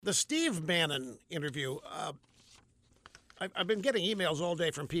The Steve Bannon interview, I've been getting emails all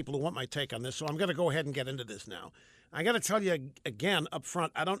day from people who want my take on this, so I'm going to go ahead and get into this now. I got to tell you again up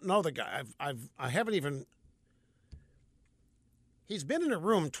front, I don't know the guy. I haven't even. He's been in a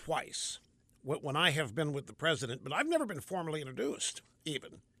room twice when I have been with the president, but I've never been formally introduced,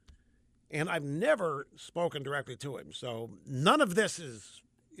 even. And I've never spoken directly to him. So none of this is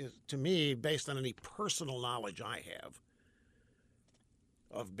to me, based on any personal knowledge I have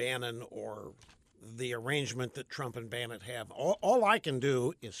of Bannon or the arrangement that Trump and Bannon have. All I can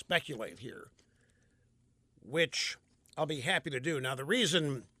do is speculate here, which I'll be happy to do. Now, the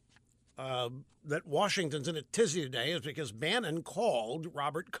reason that Washington's in a tizzy today is because Bannon called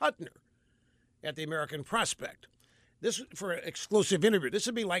Robert Kuttner at the American Prospect. This for an exclusive interview. This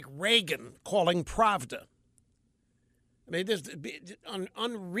would be like Reagan calling Pravda. I mean, this would be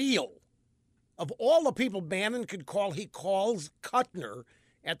unreal. Of all the people Bannon could call, he calls Kuttner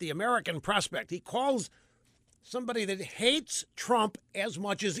at the American Prospect. He calls somebody that hates Trump as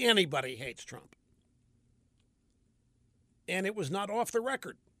much as anybody hates Trump. And it was not off the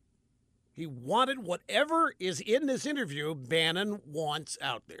record. He wanted whatever is in this interview Bannon wants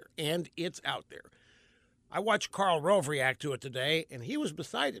out there, and it's out there. I watched Karl Rove react to it today, and he was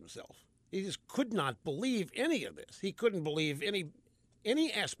beside himself. He just could not believe any of this. He couldn't believe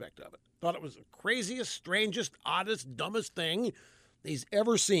any aspect of it. Thought it was the craziest, strangest, oddest, dumbest thing he's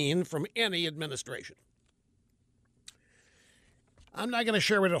ever seen from any administration. I'm not going to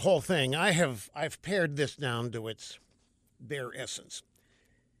share with the whole thing. I've pared this down to its bare essence.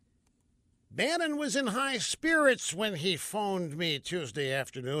 Bannon was in high spirits when he phoned me Tuesday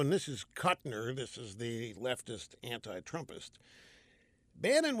afternoon. This is Kuttner. This is the leftist anti-Trumpist.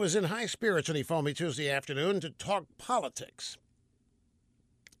 Bannon was in high spirits when he phoned me Tuesday afternoon to talk politics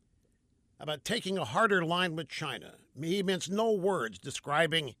about taking a harder line with China. He minced no words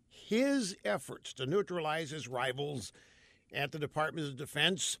describing his efforts to neutralize his rivals at the Department of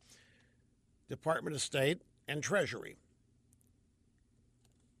Defense, Department of State, and Treasury.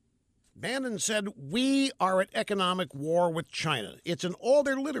 Bannon said, "We are at economic war with China." It's in all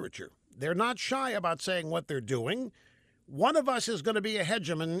their literature. They're not shy about saying what they're doing. One of us is going to be a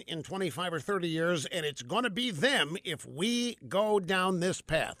hegemon in 25 or 30 years, and it's going to be them if we go down this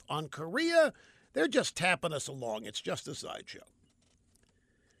path. On Korea, they're just tapping us along. It's just a sideshow.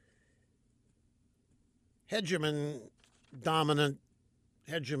 Hegemon, dominant.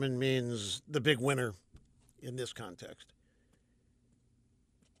 Hegemon means the big winner in this context.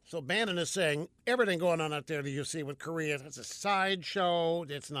 So Bannon is saying everything going on out there that you see with Korea, it's a sideshow.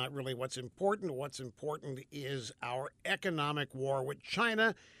 It's not really what's important. What's important is our economic war with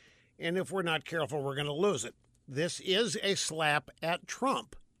China. And if we're not careful, we're going to lose it. This is a slap at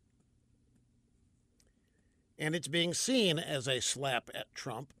Trump. And it's being seen as a slap at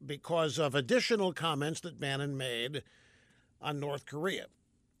Trump because of additional comments that Bannon made on North Korea.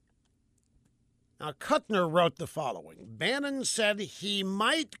 Now, Kuttner wrote the following. Bannon said he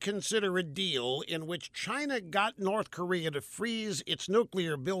might consider a deal in which China got North Korea to freeze its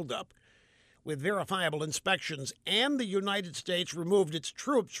nuclear buildup with verifiable inspections, and the United States removed its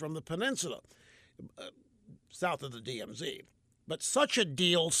troops from the peninsula south of the DMZ. But such a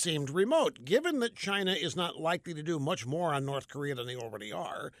deal seemed remote, given that China is not likely to do much more on North Korea than they already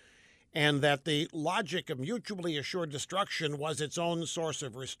are, and that the logic of mutually assured destruction was its own source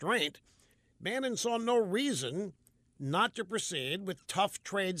of restraint. Bannon saw no reason not to proceed with tough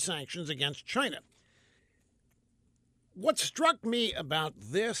trade sanctions against China. What struck me about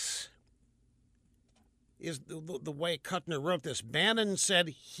this is the way Kuttner wrote this. Bannon said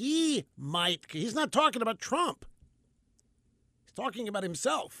he might, he's not talking about Trump. He's talking about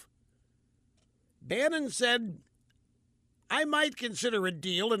himself. Bannon said, "I might consider a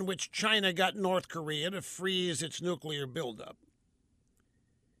deal in which China got North Korea to freeze its nuclear buildup."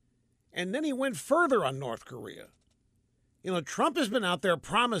 And then he went further on North Korea. You know, Trump has been out there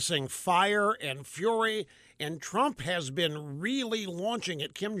promising fire and fury, and Trump has been really launching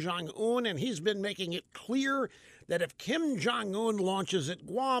at Kim Jong-un, and he's been making it clear that if Kim Jong-un launches at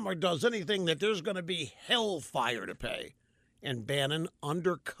Guam or does anything, that there's going to be hellfire to pay. And Bannon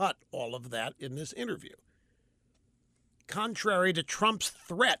undercut all of that in this interview. Contrary to Trump's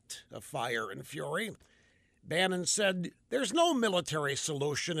threat of fire and fury, Bannon said, "There's no military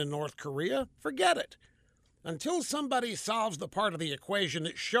solution in North Korea. Forget it. Until somebody solves the part of the equation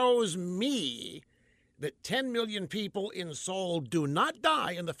that shows me that 10 million people in Seoul do not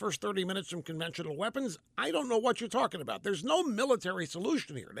die in the first 30 minutes from conventional weapons, I don't know what you're talking about. There's no military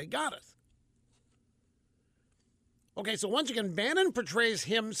solution here. They got us." Okay, so once again, Bannon portrays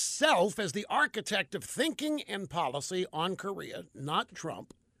himself as the architect of thinking and policy on Korea, not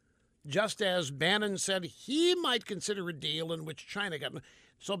Trump. just as Bannon said he might consider a deal in which China got.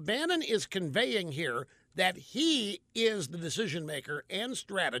 So Bannon is conveying here that he is the decision maker and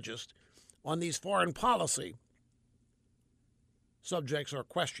strategist on these foreign policy subjects or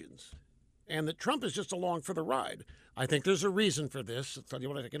questions, and that Trump is just along for the ride. I think there's a reason for this. I'll tell you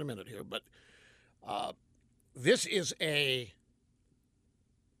what I think in a minute here, but this is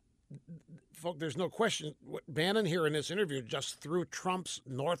folks, there's no question. Bannon here in this interview just threw Trump's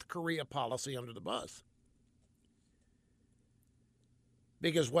North Korea policy under the bus.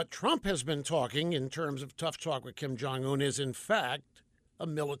 Because what Trump has been talking in terms of tough talk with Kim Jong-un is, in fact, a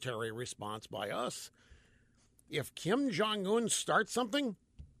military response by us. If Kim Jong-un starts something,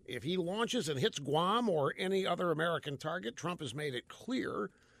 if he launches and hits Guam or any other American target, Trump has made it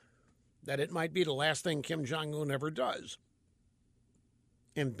clear that it might be the last thing Kim Jong-un ever does.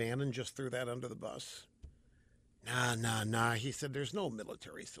 And Bannon just threw that under the bus. Nah. He said there's no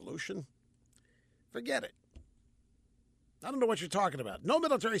military solution. Forget it. I don't know what you're talking about. No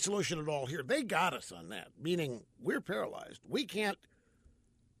military solution at all here. They got us on that, meaning we're paralyzed. We can't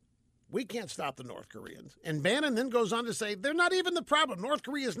stop the North Koreans. And Bannon then goes on to say, they're not even the problem. North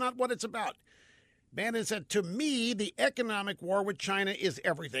Korea is not what it's about. Bannon said, to me, the economic war with China is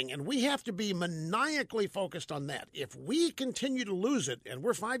everything, and we have to be maniacally focused on that. If we continue to lose it, and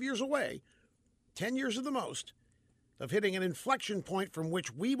we're 5 years away, 10 years at the most, of hitting an inflection point from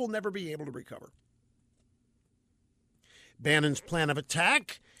which we will never be able to recover. Bannon's plan of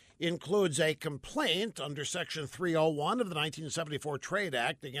attack includes a complaint under Section 301 of the 1974 Trade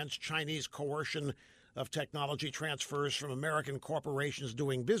Act against Chinese coercion of technology transfers from American corporations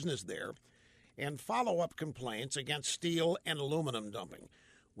doing business there, and follow-up complaints against steel and aluminum dumping.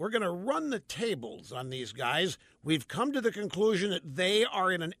 We're going to run the tables on these guys. We've come to the conclusion that they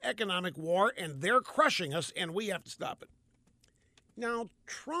are in an economic war, and they're crushing us, and we have to stop it. Now,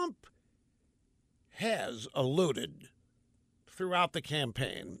 Trump has alluded throughout the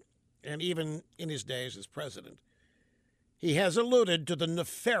campaign, and even in his days as president, he has alluded to the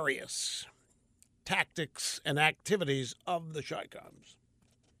nefarious tactics and activities of the Chi-Coms.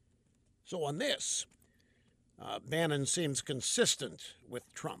 So on this, Bannon seems consistent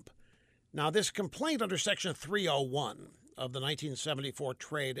with Trump. Now, this complaint under Section 301 of the 1974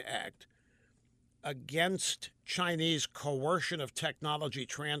 Trade Act against Chinese coercion of technology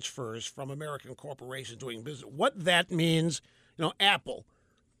transfers from American corporations doing business, what that means, Apple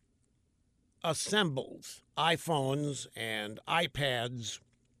assembles iPhones and iPads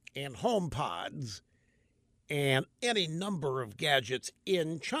and HomePods and any number of gadgets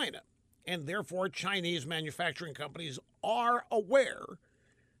in China. And therefore, Chinese manufacturing companies are aware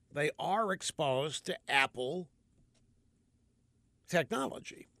they are exposed to Apple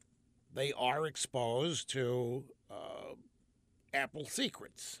technology. They are exposed to Apple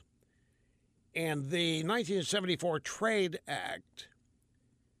secrets. And the 1974 Trade Act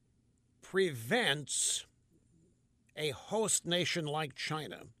prevents a host nation like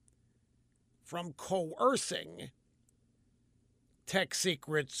China from coercing tech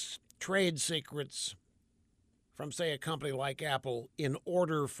secrets, trade secrets from, say, a company like Apple in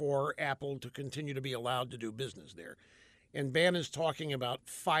order for Apple to continue to be allowed to do business there. And Bannon's talking about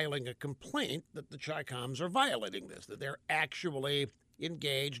filing a complaint that the Chi-Coms are violating this, that they're actually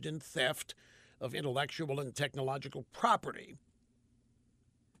engaged in theft of intellectual and technological property,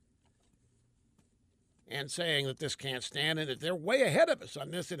 and saying that this can't stand and that they're way ahead of us on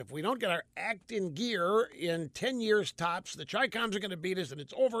this, and if we don't get our act in gear in 10 years tops, the Chi-Coms are going to beat us and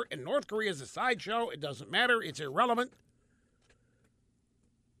it's over, and North Korea is a sideshow. It doesn't matter. It's irrelevant.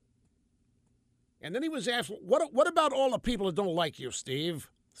 And then he was asked, what about all the people that don't like you,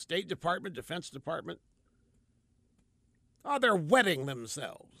 Steve? State Department, Defense Department? Oh, they're wetting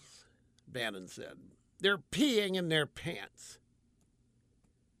themselves, Bannon said. They're peeing in their pants.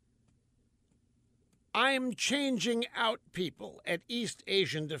 I'm changing out people at East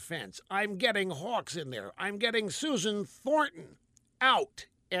Asian Defense. I'm getting Hawks in there. I'm getting Susan Thornton out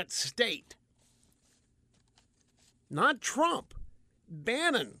at State. Not Trump.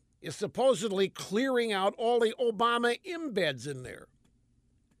 Bannon is supposedly clearing out all the Obama embeds in there.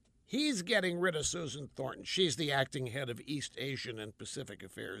 He's getting rid of Susan Thornton. She's the acting head of East Asian and Pacific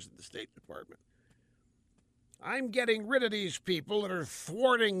Affairs at the State Department. I'm getting rid of these people that are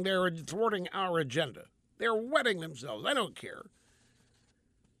thwarting our agenda. They're wetting themselves. I don't care.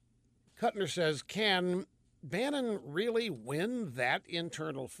 Kuttner says, can Bannon really win that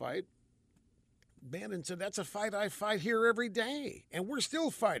internal fight? Bannon said, that's a fight I fight here every day, and we're still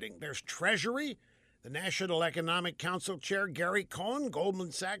fighting. There's Treasury, the National Economic Council Chair Gary Cohn,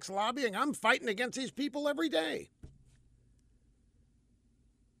 Goldman Sachs lobbying. I'm fighting against these people every day.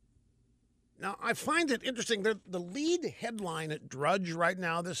 Now, I find it interesting that the lead headline at Drudge right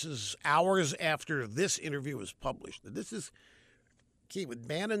now, this is hours after this interview was published. This is key with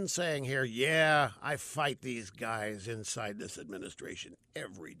Bannon saying here, yeah, I fight these guys inside this administration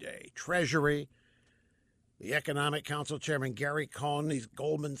every day. Treasury, the Economic Council Chairman Gary Cohn, these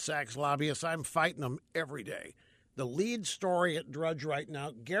Goldman Sachs lobbyists, I'm fighting them every day. The lead story at Drudge right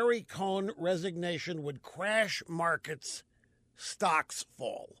now, Gary Cohn resignation would crash markets, stocks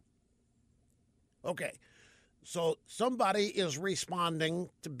fall. Okay, so somebody is responding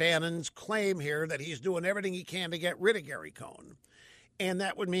to Bannon's claim here that he's doing everything he can to get rid of Gary Cohn. And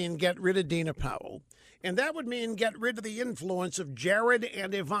that would mean get rid of Dina Powell. And that would mean get rid of the influence of Jared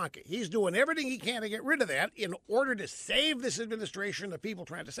and Ivanka. He's doing everything he can to get rid of that in order to save this administration of people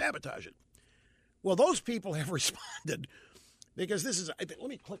trying to sabotage it. Well, those people have responded because this is, let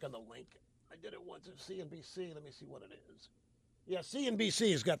me click on the link. I did it once at CNBC. Let me see what it is. Yeah,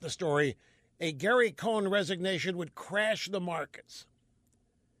 CNBC has got the story. A Gary Cohn resignation would crash the markets,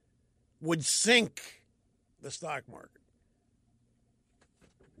 would sink the stock market.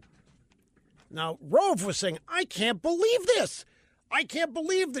 Now, Rove was saying, I can't believe this. I can't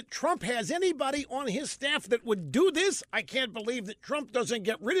believe that Trump has anybody on his staff that would do this. I can't believe that Trump doesn't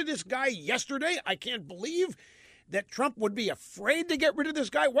get rid of this guy yesterday. I can't believe that Trump would be afraid to get rid of this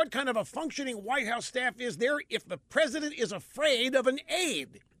guy. What kind of a functioning White House staff is there if the president is afraid of an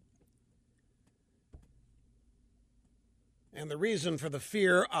aide? And the reason for the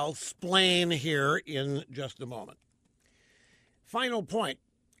fear, I'll explain here in just a moment. Final point.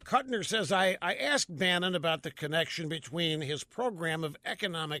 Kuttner says, I asked Bannon about the connection between his program of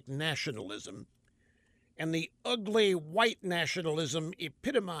economic nationalism and the ugly white nationalism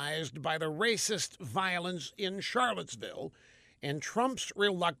epitomized by the racist violence in Charlottesville and Trump's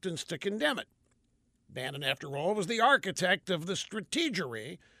reluctance to condemn it. Bannon, after all, was the architect of the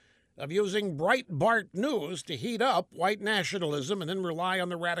strategery of using Breitbart News to heat up white nationalism and then rely on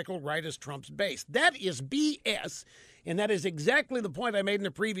the radical right as Trump's base. That is BS. And that is exactly the point I made in the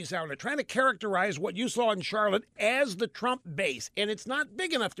previous hour. They're trying to characterize what you saw in Charlotte as the Trump base. And it's not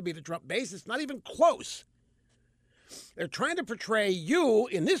big enough to be the Trump base. It's not even close. They're trying to portray you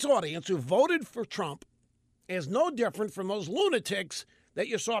in this audience who voted for Trump as no different from those lunatics that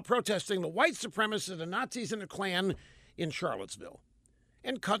you saw protesting the white supremacists, the Nazis, and the Klan in Charlottesville.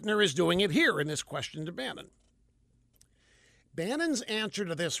 And Kuttner is doing it here in this question to Bannon. Bannon's answer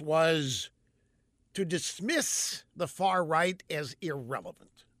to this was to dismiss the far right as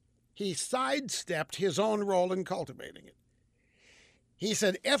irrelevant. He sidestepped his own role in cultivating it. He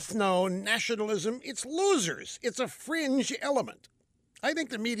said, ethno-nationalism, it's losers. It's a fringe element. I think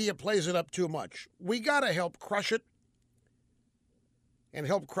the media plays it up too much. We got to help crush it and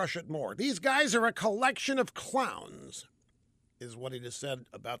help crush it more. These guys are a collection of clowns, is what he just said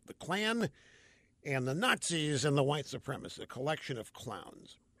about the Klan and the Nazis and the white supremacists, a collection of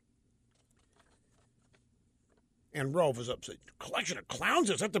clowns. And Rove was upset. Collection of clowns?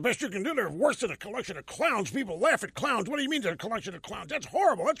 Is that the best you can do? They're worse than a collection of clowns. People laugh at clowns. What do you mean they're a collection of clowns? That's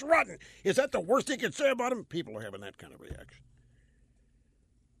horrible. That's rotten. Is that the worst you can say about them? People are having that kind of reaction.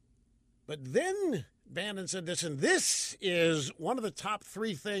 But then Bannon said this, and this is one of the top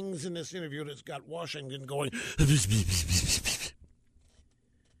three things in this interview that's got Washington going.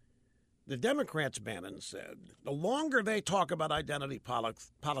 The Democrats, Bannon said, the longer they talk about identity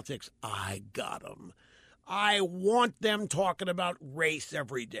politics, I got them. I want them talking about race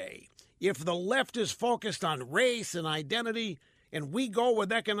every day. If the left is focused on race and identity, and we go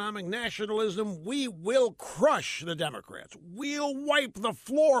with economic nationalism, we will crush the Democrats. We'll wipe the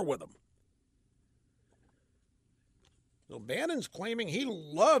floor with them. So Bannon's claiming he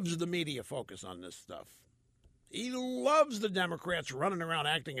loves the media focus on this stuff. He loves the Democrats running around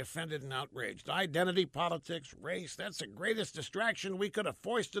acting offended and outraged. Identity, politics, race, that's the greatest distraction we could have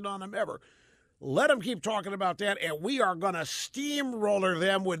foisted on them ever. Let them keep talking about that, and we are going to steamroller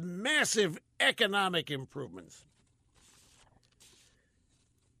them with massive economic improvements.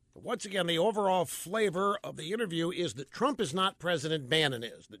 But once again, the overall flavor of the interview is that Trump is not President, Bannon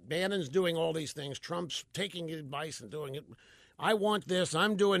is. That Bannon's doing all these things. Trump's taking advice and doing it. I want this.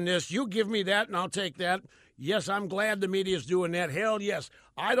 I'm doing this. You give me that, and I'll take that. Yes, I'm glad the media's doing that. Hell, yes.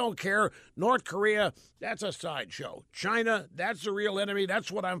 I don't care. North Korea, that's a sideshow. China, that's the real enemy.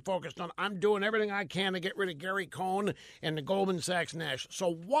 That's what I'm focused on. I'm doing everything I can to get rid of Gary Cohn and the Goldman Sachs National.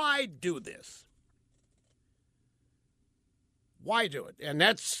 So why do this? Why do it? And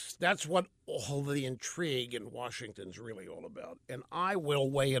that's what all the intrigue in Washington's really all about. And I will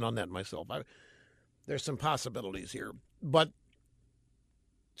weigh in on that myself. There's some possibilities here. But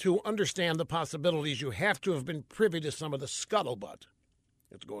to understand the possibilities, you have to have been privy to some of the scuttlebutt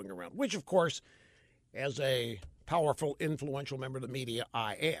that's going around, which, of course, as a powerful, influential member of the media,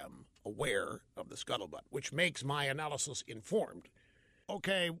 I am aware of the scuttlebutt, which makes my analysis informed.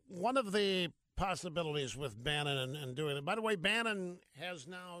 Okay, one of the possibilities with Bannon and doing it, by the way, Bannon has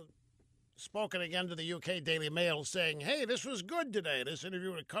now spoken again to the UK Daily Mail saying, hey, this was good today, this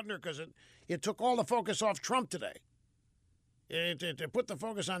interview with Kuttner, because it took all the focus off Trump today. It put the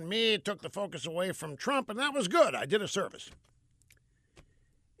focus on me, it took the focus away from Trump, and that was good. I did a service.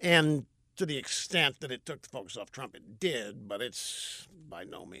 And to the extent that it took the focus off Trump, it did, but it's by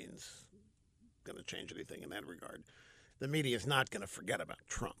no means going to change anything in that regard. The media is not going to forget about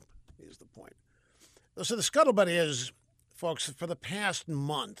Trump, is the point. So the scuttlebutt is, folks, for the past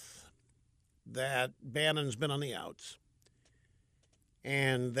month that Bannon's been on the outs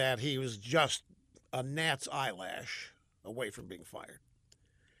and that he was just a gnat's eyelash away from being fired.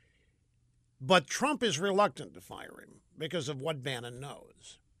 But Trump is reluctant to fire him because of what Bannon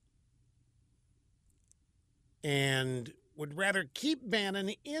knows, and would rather keep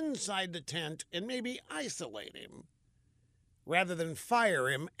Bannon inside the tent and maybe isolate him rather than fire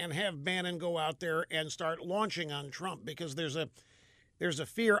him and have Bannon go out there and start launching on Trump, because there's a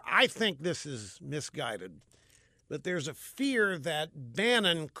fear, I think this is misguided, but there's a fear that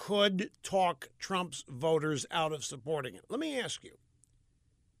Bannon could talk Trump's voters out of supporting it. Let me ask you,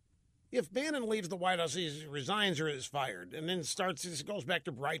 if Bannon leaves the White House, he resigns or is fired, and then goes back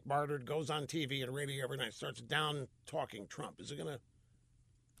to Breitbart or goes on TV and radio every night, starts down talking Trump, is it going to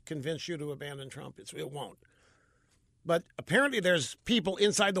convince you to abandon Trump? It won't. But apparently there's people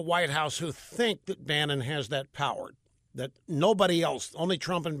inside the White House who think that Bannon has that power, that nobody else, only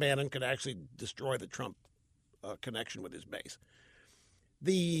Trump and Bannon, could actually destroy the Trump connection with his base.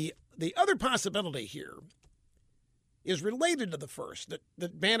 The other possibility here is related to the first,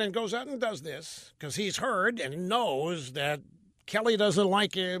 that Bannon goes out and does this because he's heard and knows that Kelly doesn't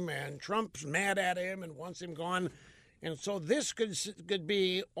like him and Trump's mad at him and wants him gone. And so this could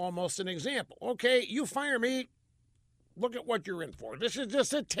be almost an example. Okay, you fire me, look at what you're in for. This is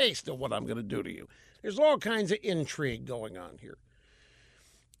just a taste of what I'm going to do to you. There's all kinds of intrigue going on here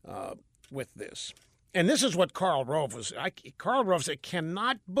with this. And this is what Karl Rove was. Karl Rove said,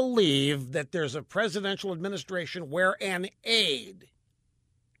 cannot believe that there's a presidential administration where an aide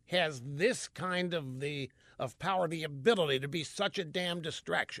has this kind of power, the ability to be such a damn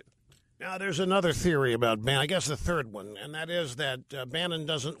distraction. Now, there's another theory about Bannon, I guess the third one, and that is that Bannon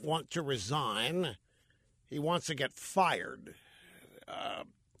doesn't want to resign. He wants to get fired.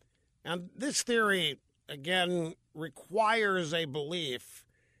 And this theory, again, requires a belief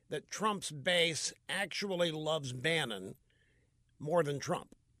that Trump's base actually loves Bannon more than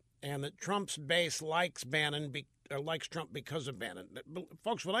Trump, and that Trump's base likes likes Trump because of Bannon.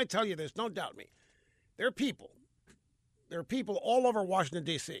 Folks, when I tell you this, don't doubt me. There are people all over Washington,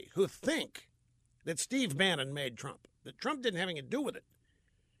 D.C. who think that Steve Bannon made Trump, that Trump didn't have anything to do with it,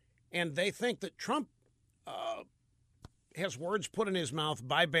 and they think that Trump has words put in his mouth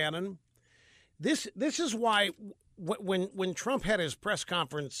by Bannon. This is why when Trump had his press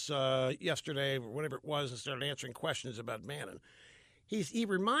conference yesterday or whatever it was and started answering questions about Bannon, he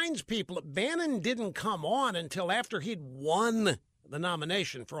reminds people that Bannon didn't come on until after he'd won the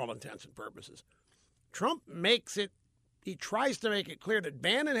nomination for all intents and purposes. Trump he tries to make it clear that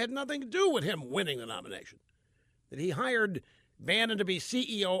Bannon had nothing to do with him winning the nomination, that he hired Bannon to be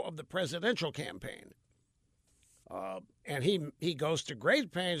CEO of the presidential campaign. And he goes to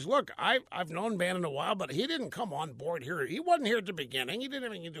great pains. Look, I've known Bannon a while, but he didn't come on board here. He wasn't here at the beginning. He didn't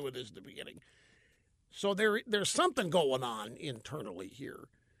have anything to do with this at the beginning. So there's something going on internally here.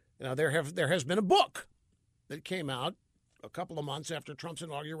 There has been a book that came out a couple of months after Trump's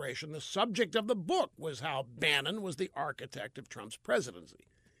inauguration. The subject of the book was how Bannon was the architect of Trump's presidency.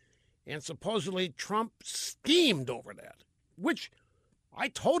 And supposedly Trump steamed over that, which I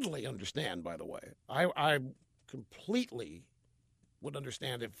totally understand, by the way. I completely would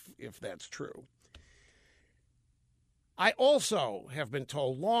understand if that's true. I also have been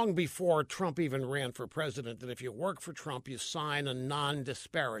told long before Trump even ran for president that if you work for Trump, you sign a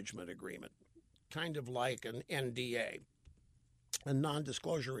non-disparagement agreement, kind of like an NDA, a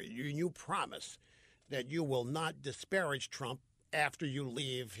non-disclosure. You promise that you will not disparage Trump after you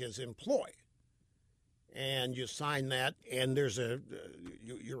leave his employ. And you sign that, and there's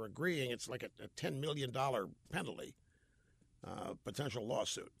you're agreeing it's like a $10 million penalty, potential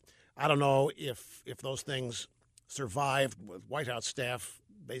lawsuit. I don't know if those things survived with White House staff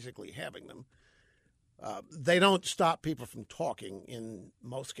basically having them. They don't stop people from talking in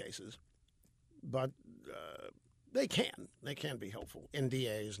most cases, but they can. They can be helpful.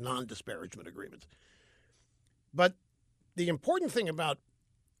 NDAs, non-disparagement agreements. But the important thing about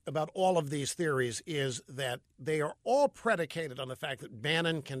about all of these theories is that they are all predicated on the fact that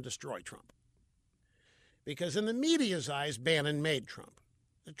Bannon can destroy Trump. Because in the media's eyes, Bannon made Trump.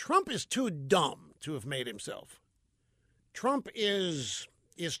 Trump is too dumb to have made himself. Trump is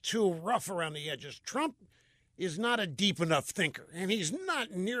too rough around the edges. Trump is not a deep enough thinker, and he's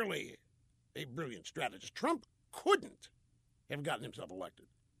not nearly a brilliant strategist. Trump couldn't have gotten himself elected.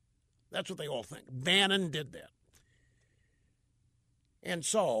 That's what they all think. Bannon did that. And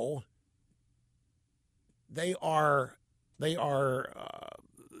so the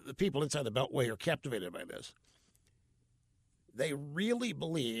people inside the Beltway are captivated by this. They really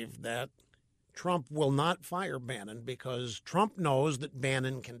believe that Trump will not fire Bannon because Trump knows that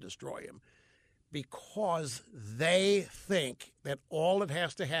Bannon can destroy him, because they think that all that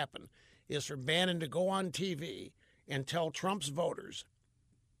has to happen is for Bannon to go on TV and tell Trump's voters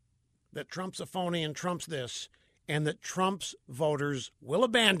that Trump's a phony and Trump's this, and that Trump's voters will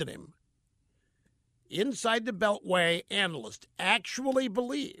abandon him. Inside the Beltway, analysts actually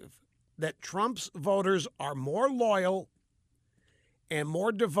believe that Trump's voters are more loyal and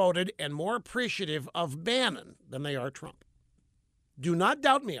more devoted and more appreciative of Bannon than they are Trump. Do not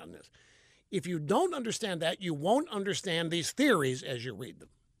doubt me on this. If you don't understand that, you won't understand these theories as you read them.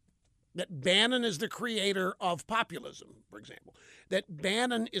 That Bannon is the creator of populism, for example. That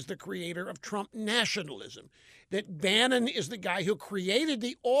Bannon is the creator of Trump nationalism. That Bannon is the guy who created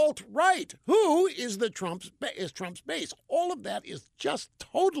the alt-right, who is Trump's base. All of that is just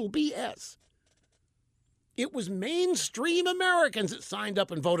total BS. It was mainstream Americans that signed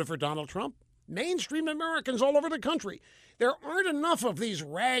up and voted for Donald Trump. Mainstream Americans all over the country. There aren't enough of these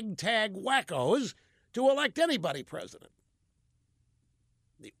ragtag wackos to elect anybody president.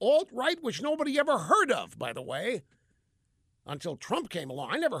 The alt-right, which nobody ever heard of, by the way, until Trump came along.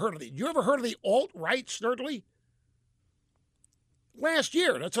 I never heard of the. You ever heard of the alt-right, Snerdley? Last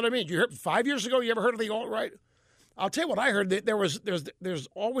year, that's what I mean. You heard 5 years ago. You ever heard of the alt-right? I'll tell you what I heard. There's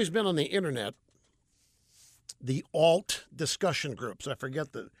always been on the internet the alt discussion groups. I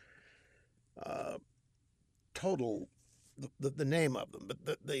forget the name of them,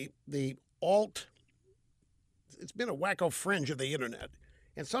 but the alt. It's been a wacko fringe of the internet.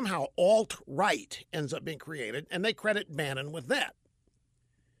 And somehow alt-right ends up being created, and they credit Bannon with that.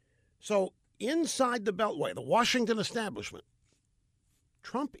 So inside the Beltway, the Washington establishment,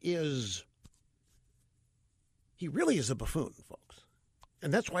 Trump he really is a buffoon, folks.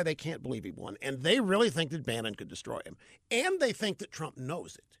 And that's why they can't believe he won. And they really think that Bannon could destroy him. And they think that Trump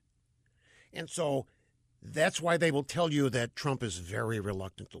knows it. And so that's why they will tell you that Trump is very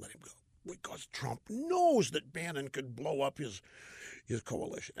reluctant to let him go. Because Trump knows that Bannon could blow up his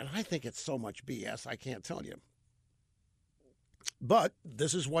coalition. And I think it's so much BS, I can't tell you. But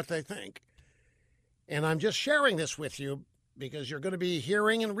this is what they think. And I'm just sharing this with you because you're going to be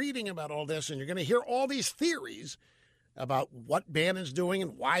hearing and reading about all this, and you're going to hear all these theories about what Bannon's doing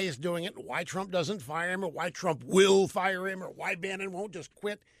and why he's doing it, and why Trump doesn't fire him, or why Trump will fire him, or why Bannon won't just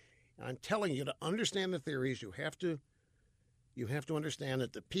quit. And I'm telling you, to understand the theories, you have to understand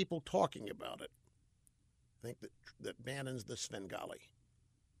that the people talking about it think that Bannon's the Svengali,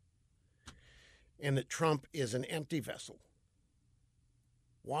 and that Trump is an empty vessel,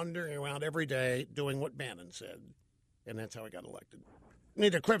 wandering around every day doing what Bannon said, and that's how he got elected.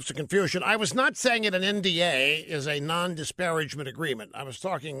 Need to clear some confusion. I was not saying that an NDA is a non-disparagement agreement. I was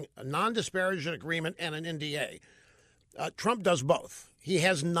talking a non-disparagement agreement and an NDA. Trump does both. He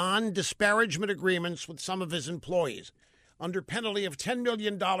has non-disparagement agreements with some of his employees. Under penalty of $10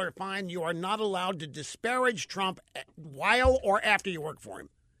 million fine, you are not allowed to disparage Trump while or after you work for him.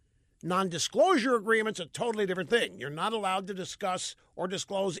 Non-disclosure agreement's a totally different thing. You're not allowed to discuss or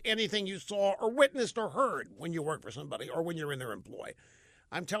disclose anything you saw or witnessed or heard when you work for somebody or when you're in their employ.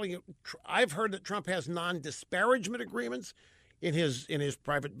 I'm telling you, I've heard that Trump has non-disparagement agreements in his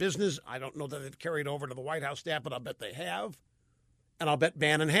private business. I don't know that they've carried over to the White House staff, but I'll bet they have. And I'll bet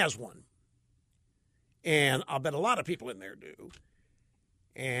Bannon has one. And I'll bet a lot of people in there do.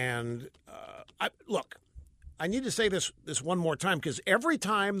 And look, I need to say this one more time, because every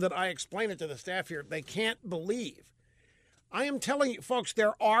time that I explain it to the staff here, they can't believe. I am telling you, folks,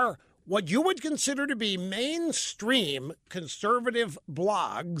 there are what you would consider to be mainstream conservative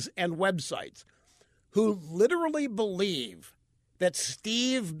blogs and websites who literally believe that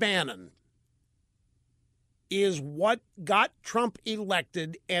Steve Bannon is what got Trump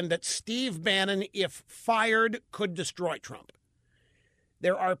elected, and that Steve Bannon, if fired, could destroy Trump.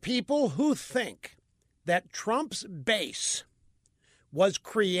 There are people who think that Trump's base was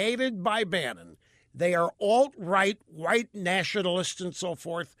created by Bannon. They are alt-right, white nationalists and so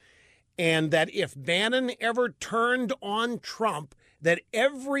forth, and that if Bannon ever turned on Trump, that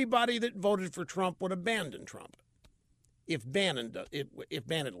everybody that voted for Trump would abandon Trump if Bannon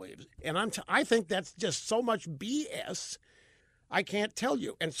leaves. And I think that's just so much BS. I can't tell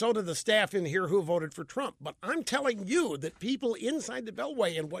you. And so do the staff in here who voted for Trump. But I'm telling you that people inside the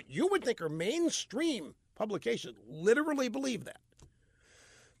Beltway and what you would think are mainstream publications literally believe that.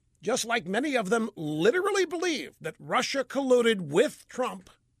 Just like many of them literally believe that Russia colluded with Trump.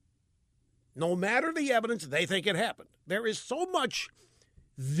 No matter the evidence, they think it happened. There is so much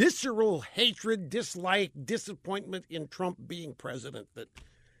visceral hatred, dislike, disappointment in Trump being president that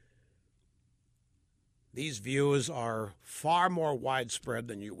these views are far more widespread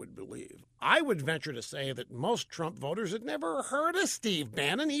than you would believe. I would venture to say that most Trump voters had never heard of Steve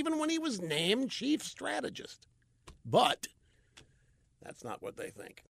Bannon, even when he was named chief strategist. But that's not what they think.